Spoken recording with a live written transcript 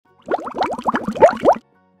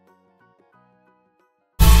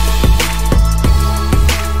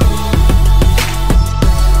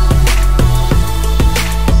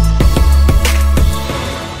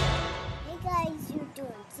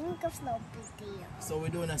video. So we're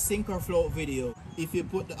doing a sink or float video. If you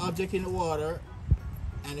put the object in the water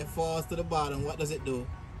and it falls to the bottom, what does it do?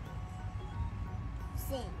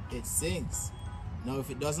 Sink. It sinks. Now if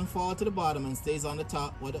it doesn't fall to the bottom and stays on the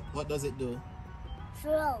top, what does it do?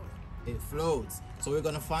 Float. It floats. So we're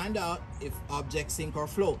gonna find out if objects sink or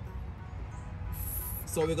float.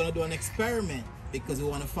 So we're gonna do an experiment because we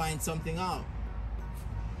wanna find something out.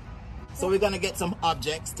 So we're gonna get some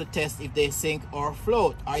objects to test if they sink or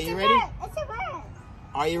float. Are you ready? It's a bird.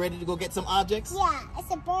 Are you ready to go get some objects? Yeah,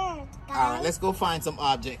 it's a bird, guys. All right, let's go find some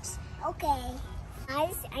objects. Okay.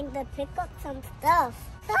 Guys, I'm gonna pick up some stuff.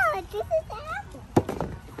 Oh, this is the apple.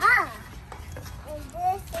 Ah. And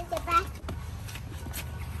this is the back.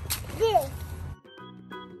 This.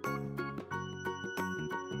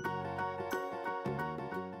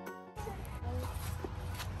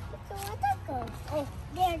 So where that goes? Oh,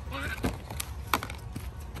 there's that.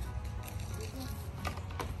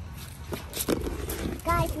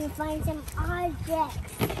 Guys, we find some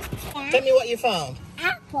objects. Tell me what you found.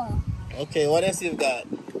 Apple. Okay, what else you've got?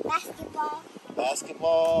 Basketball.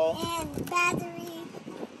 Basketball, And battery.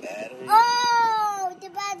 battery. Oh, the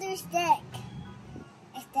battery stick.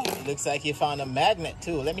 It's there. It looks like you found a magnet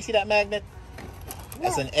too. Let me see that magnet.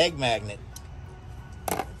 That's an egg magnet.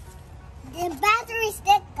 The battery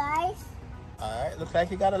stick, guys. All right, looks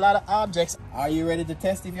like you got a lot of objects. Are you ready to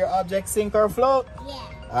test if your objects sink or float? Yeah. All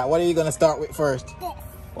right, what are you gonna start with first? This.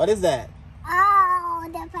 What is that? Oh,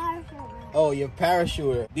 the parachute. Oh, your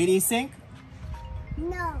parachuter. Did he sink?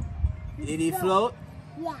 No. Did he float?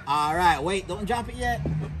 Yeah. All right, wait, don't drop it yet.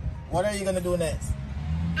 What are you gonna do next?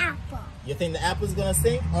 Apple. You think the apple's gonna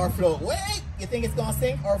sink or float? Wait, you think it's gonna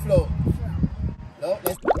sink or float? No,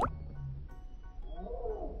 let's.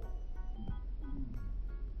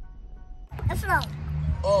 A float.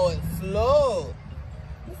 Oh, it float.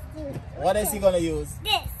 What else you gonna use?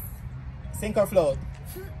 This. Sink or float?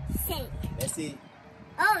 Sink. Let's see.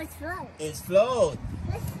 Oh, it's float. It's float.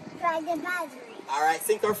 Let's try the battery. All right,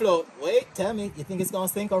 sink or float? Wait, tell me, you think it's gonna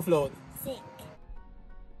sink or float? Sink.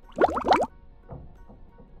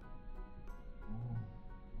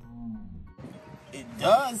 It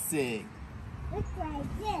does sink. Let's try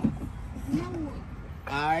this. No.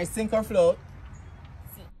 All right, sink or float?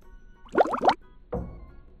 Sink.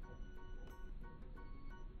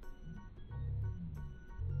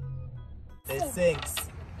 It sinks.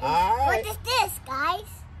 All right. What is this, guys?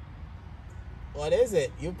 What is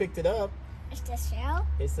it? You picked it up. It's the shell.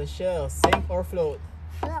 It's a shell. Sink or float?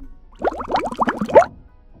 Float.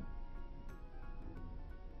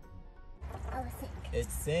 Oh, sink.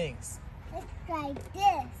 It sinks. Let's try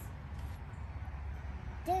this.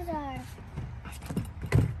 These are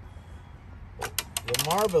The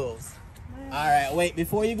marbles. All right, wait,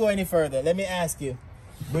 before you go any further, let me ask you.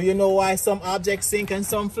 Do you know why some objects sink and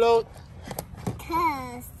some float?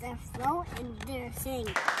 because they're float and they're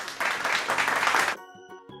sink.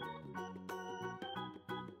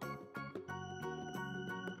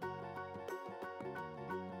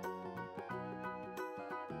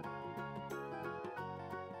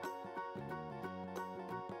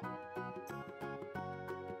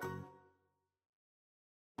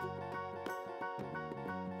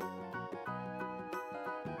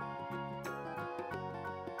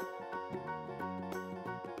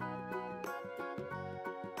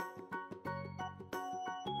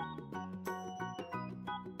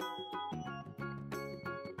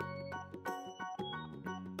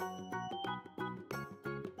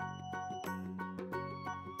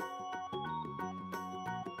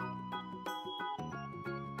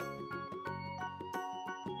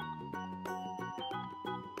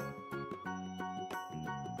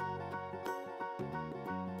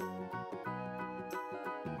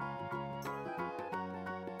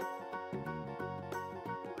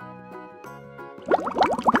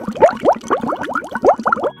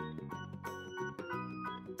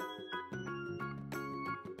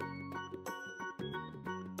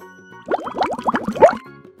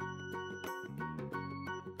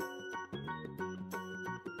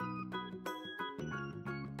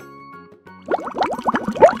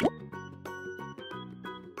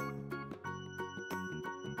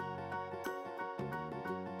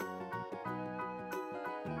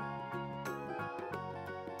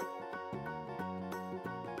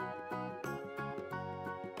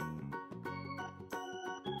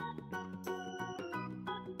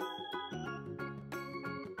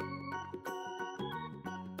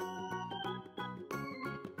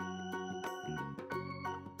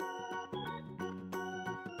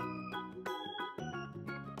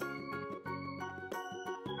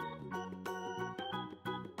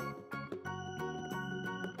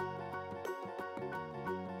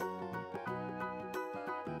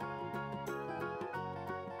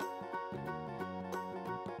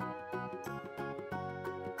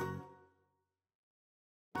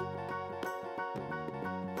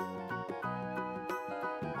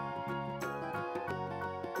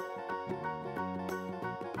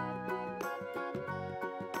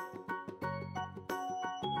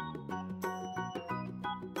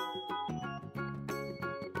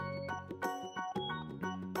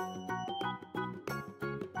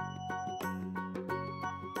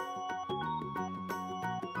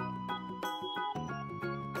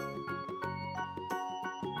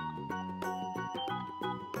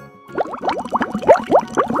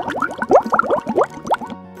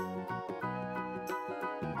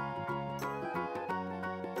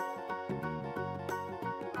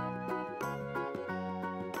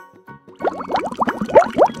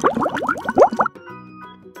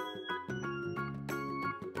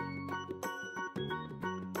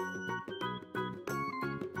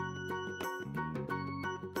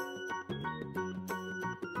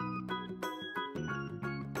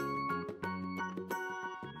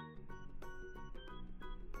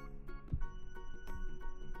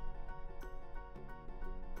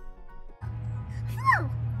 Oh,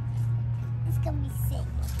 it's gonna be sick.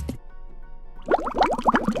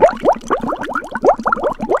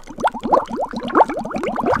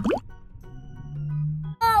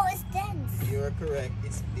 Oh, it's dense. You are correct.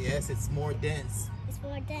 Yes, it's more dense. It's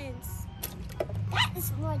more dense. That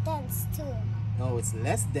is more dense too. No, it's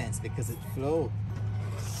less dense because it floats.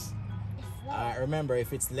 It floats. Remember,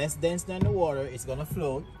 if it's less dense than the water, it's gonna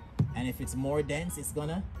float, and if it's more dense, it's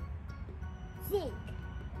gonna Sink.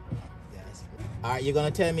 Yes. All right, you're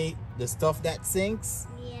gonna tell me the stuff that sinks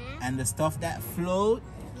Yeah. and the stuff that float.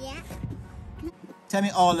 Yeah. Tell me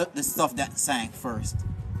all the stuff that sank first.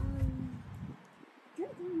 Those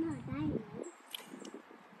are not diamonds.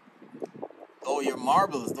 Oh, your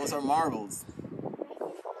marbles. Those are marbles.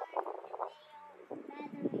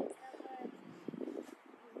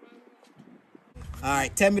 All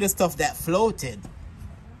right, tell me the stuff that floated.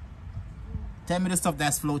 Tell me the stuff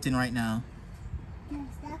that's floating right now. There's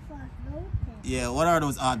stuff for floating. Yeah, what are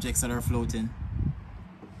those objects that are floating?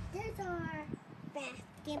 These are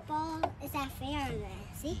basketball. Is that fair?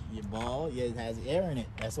 See? Your ball, yeah, it has air in it.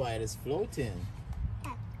 That's why it is floating.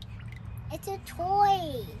 It's a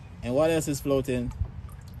toy. And what else is floating?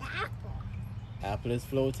 The apple. Apple is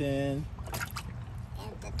floating.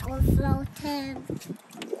 And the toy floating.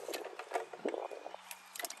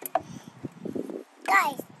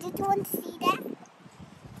 Guys, did you want to see that?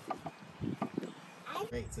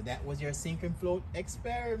 Great, so that was your sink and float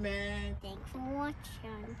experiment. Thanks for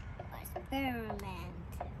watching experiment.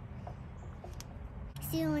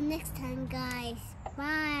 See you next time, guys.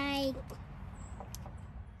 Bye.